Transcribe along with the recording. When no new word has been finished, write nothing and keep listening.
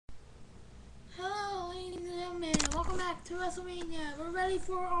back to Wrestlemania. We're ready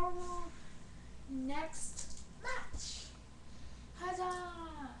for our next match.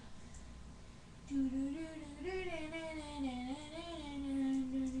 Huzzah!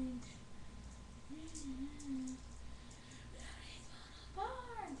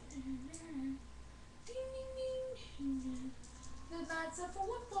 This match is for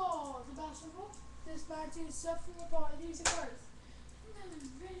football. The basketball. This match is set for football. It is first.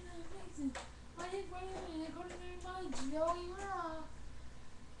 I didn't win it according to my Joey Raw.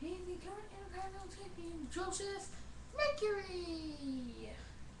 He's the current Intercontinental Champion, Joseph Mercury.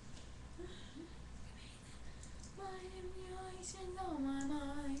 My eyes and on my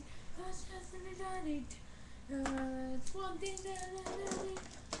mind. That's just an addict. It's one thing that I do.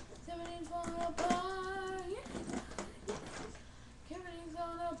 Everything's falling apart. Everything's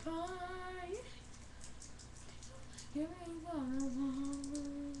falling apart. Everything's falling apart.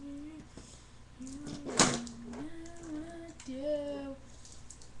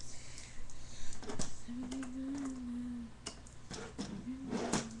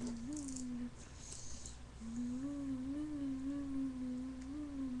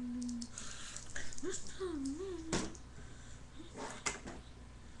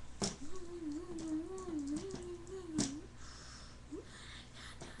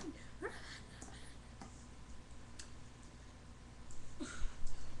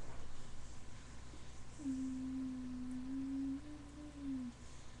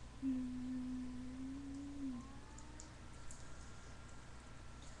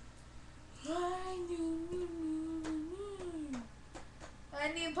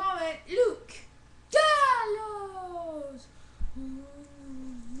 And the opponent, Luke Gallows.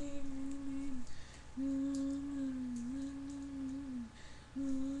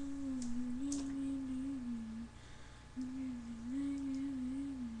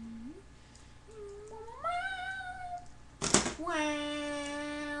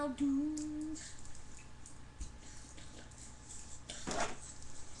 Wow, dude.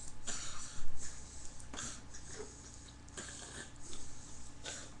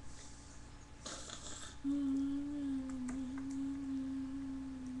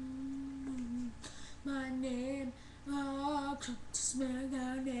 My name, come to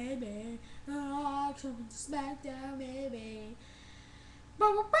SmackDown, baby. Come to SmackDown, baby.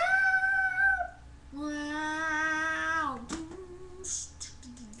 Wow.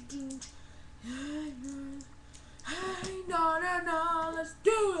 Hey, no, let's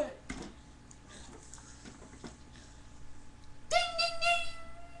do it. Ding, ding, ding.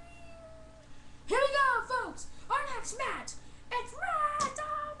 Here we go, folks. Our next match. It's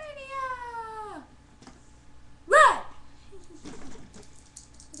Wrestlemania. Right.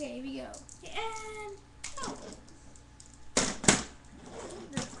 Okay, here we go. And oh.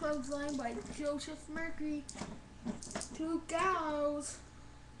 The clothesline by Joseph Mercury to Luke Gallows,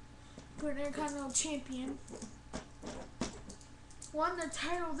 for Intercontinental Champion. Won the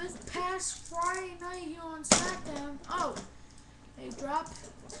title this past Friday night here on SmackDown. Oh, they dropped.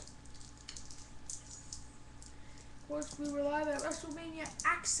 Of course, we were live at WrestleMania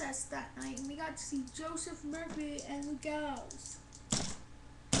Access that night, and we got to see Joseph Mercury and Luke Gallows.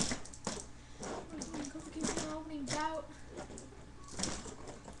 Opening bout.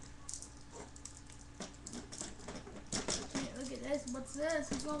 Yeah, look at this. What's this?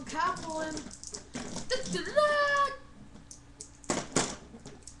 He's going to couple him.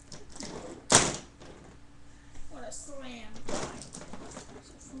 What a slam.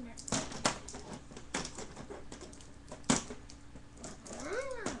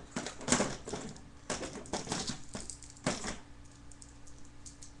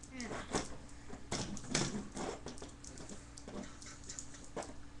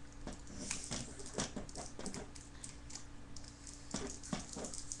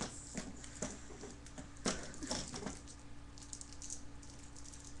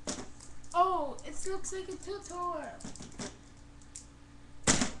 Oh, it looks like a tutorial.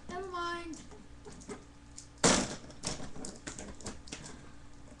 Never mind.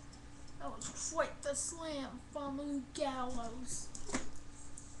 That was quite the slam from Luke Gallows.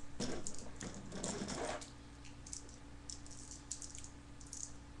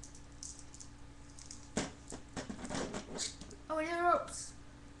 Oh, and the ropes.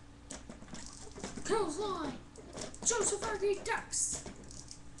 Clothesline. Joseph Mercury ducks.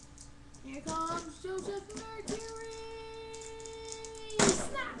 Here comes Joseph Mercury!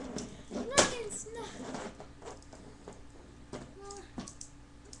 Snap! Running snap!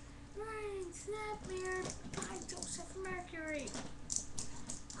 Running snap here by Joseph Mercury.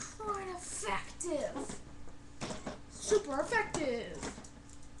 Quite effective! Super effective!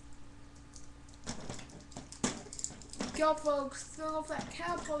 go, folks. Throw off that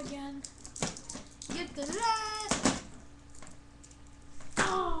cowboy again. Get the that.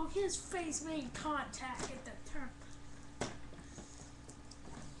 Oh, his face made contact at the turn.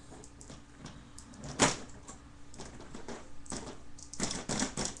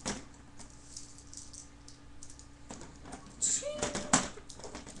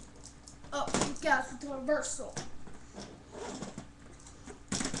 Oh, these guys with the reversal.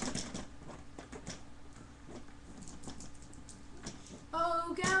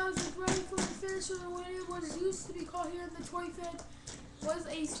 Oh, Gallows is ready for the finisher. The winner, what used to be called here in the Toy Fed, was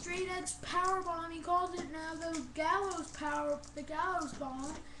a straight edge power bomb. He calls it now the Gallows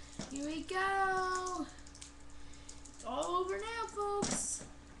bomb. Here we go. It's all over now, folks.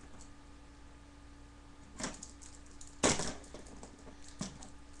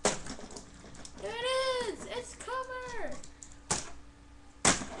 There it is. It's covered.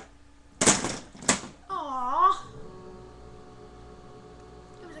 Aww.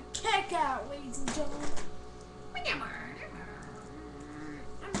 It was a kick out, ladies and gentlemen.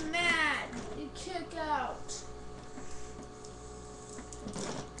 I'm mad. You kick out.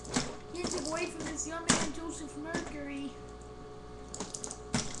 He took away from this young man, Joseph Mercury.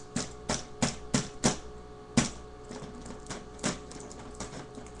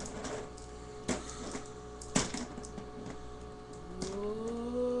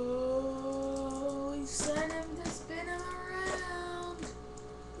 Oh, he sent him to spin him around.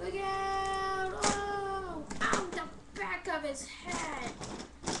 Look out. Oh, out the back of his head.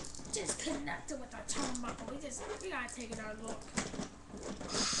 Just connected with our turnbuckle. We gotta take another look.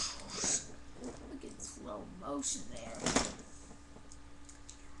 Look at slow motion there.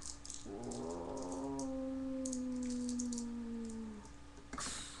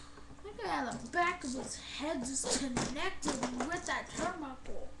 Look at how the back of his head just connected with that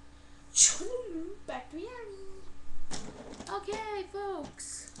turnbuckle. Back to reality. Okay,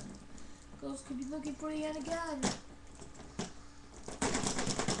 folks. Ghost could be looking for the end again.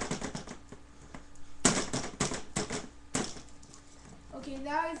 Okay,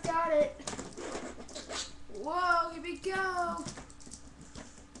 now he's got it. Whoa, here we go.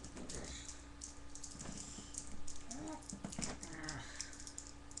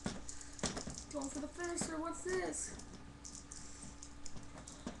 Going for the finisher. What's this?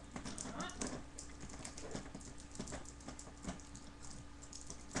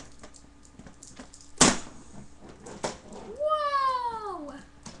 Whoa!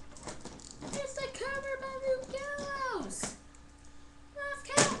 It's the cover by Luke Gallows.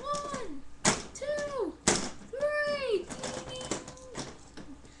 Count 1, 2, 3.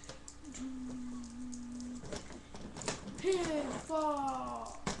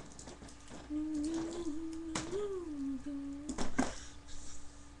 Pinfall.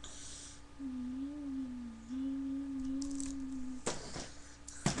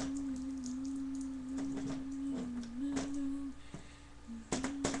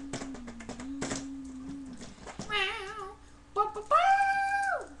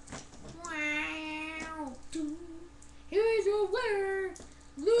 Here is your winner,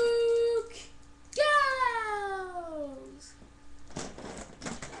 Luke Gallows.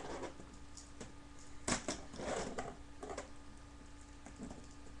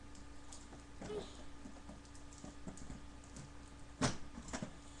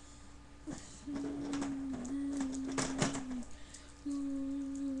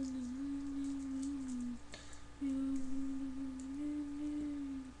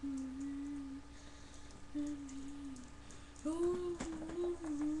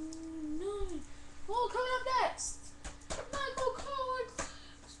 Well, coming up next, Michalle Cole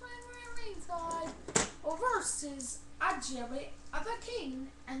ringside versus a Jerry, the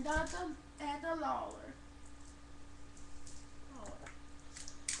King, and the Lawler.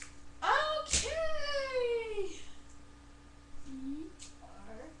 Okay.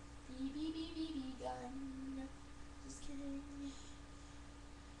 B gun. Just kidding.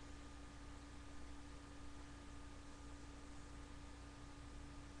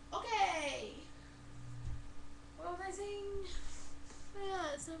 Okay. What was I saying?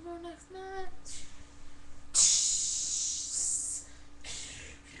 Yeah, it's our next match.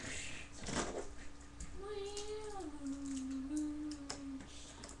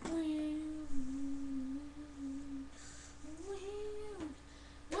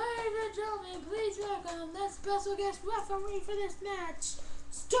 Ladies and gentlemen, please welcome the special guest referee for this match,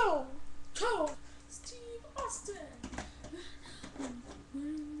 Stone Cold Steve Austin.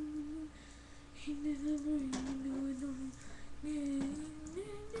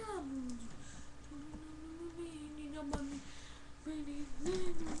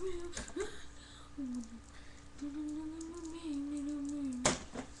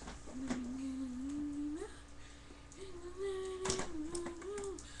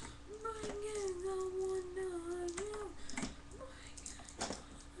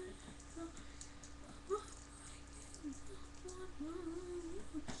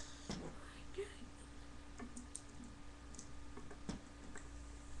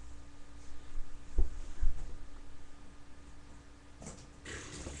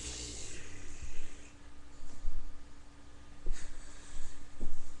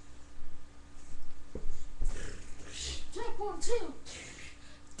 2.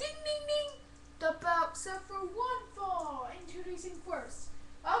 Ding, ding, ding. The bout set for one fall. Introducing first,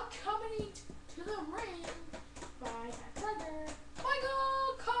 accompanied to the ring by my brother,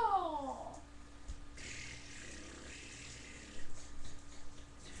 Michalle Cole.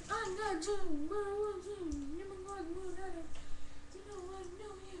 I'm not doing what I want to. Never mind, move out of. You know I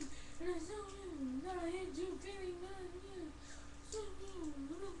know you, and I know you. That I hate you, feeling mad at you. So you,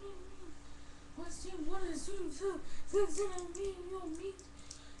 what's you wanna do? So I mean, you'll meet.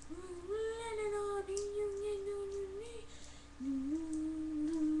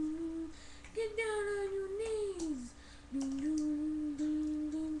 Get down on your knees. I'll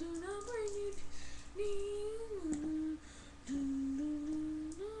bring you knees.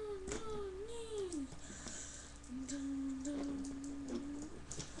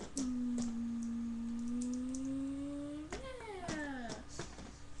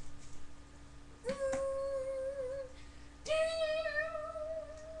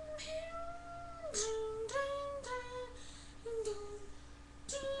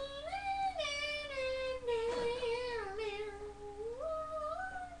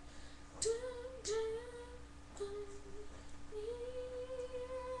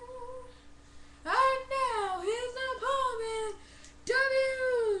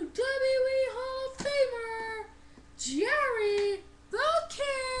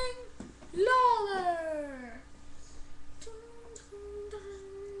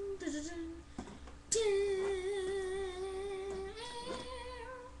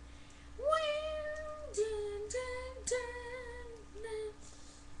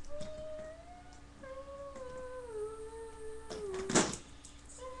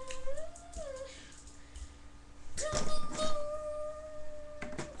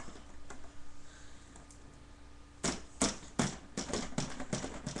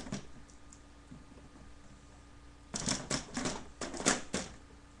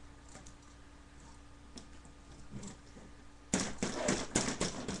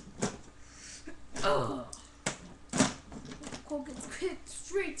 Cole gets kicked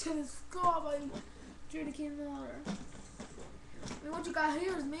straight to the skull by Lawler. And what you got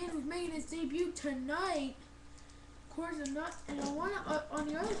here is a man who's making his debut tonight. Of course, and on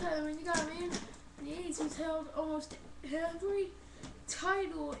the other side, I mean, you got a man in the 80s who's held almost every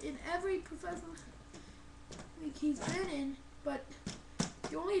title in every professional league he's been in, but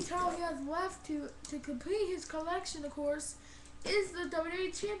the only title he has left to complete his collection, of course, is the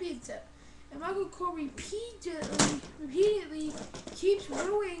WWE Championship. And Michalle Cole repeatedly keeps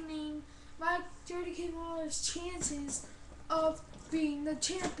ruining Lawler's chances of being the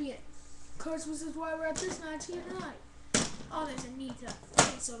champion. Of course, this is why we're at this match here tonight. Oh, there's a need to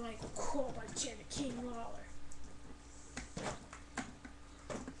face of Michalle Cole by Lawler.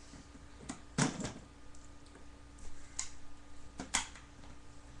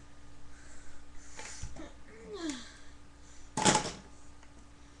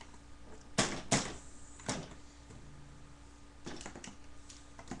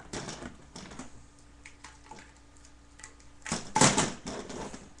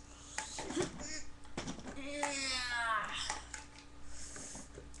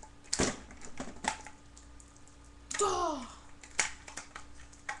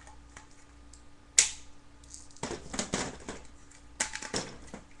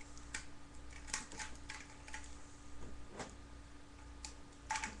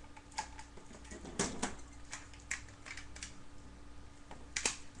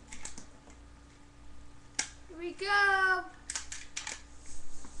 We go.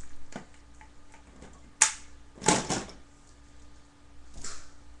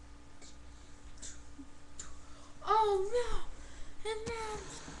 Oh no! And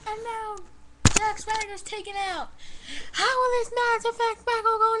now, Jack Swagger's taken out. How will this match affect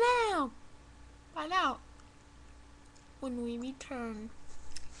Michalle Cole now? Find out when we return.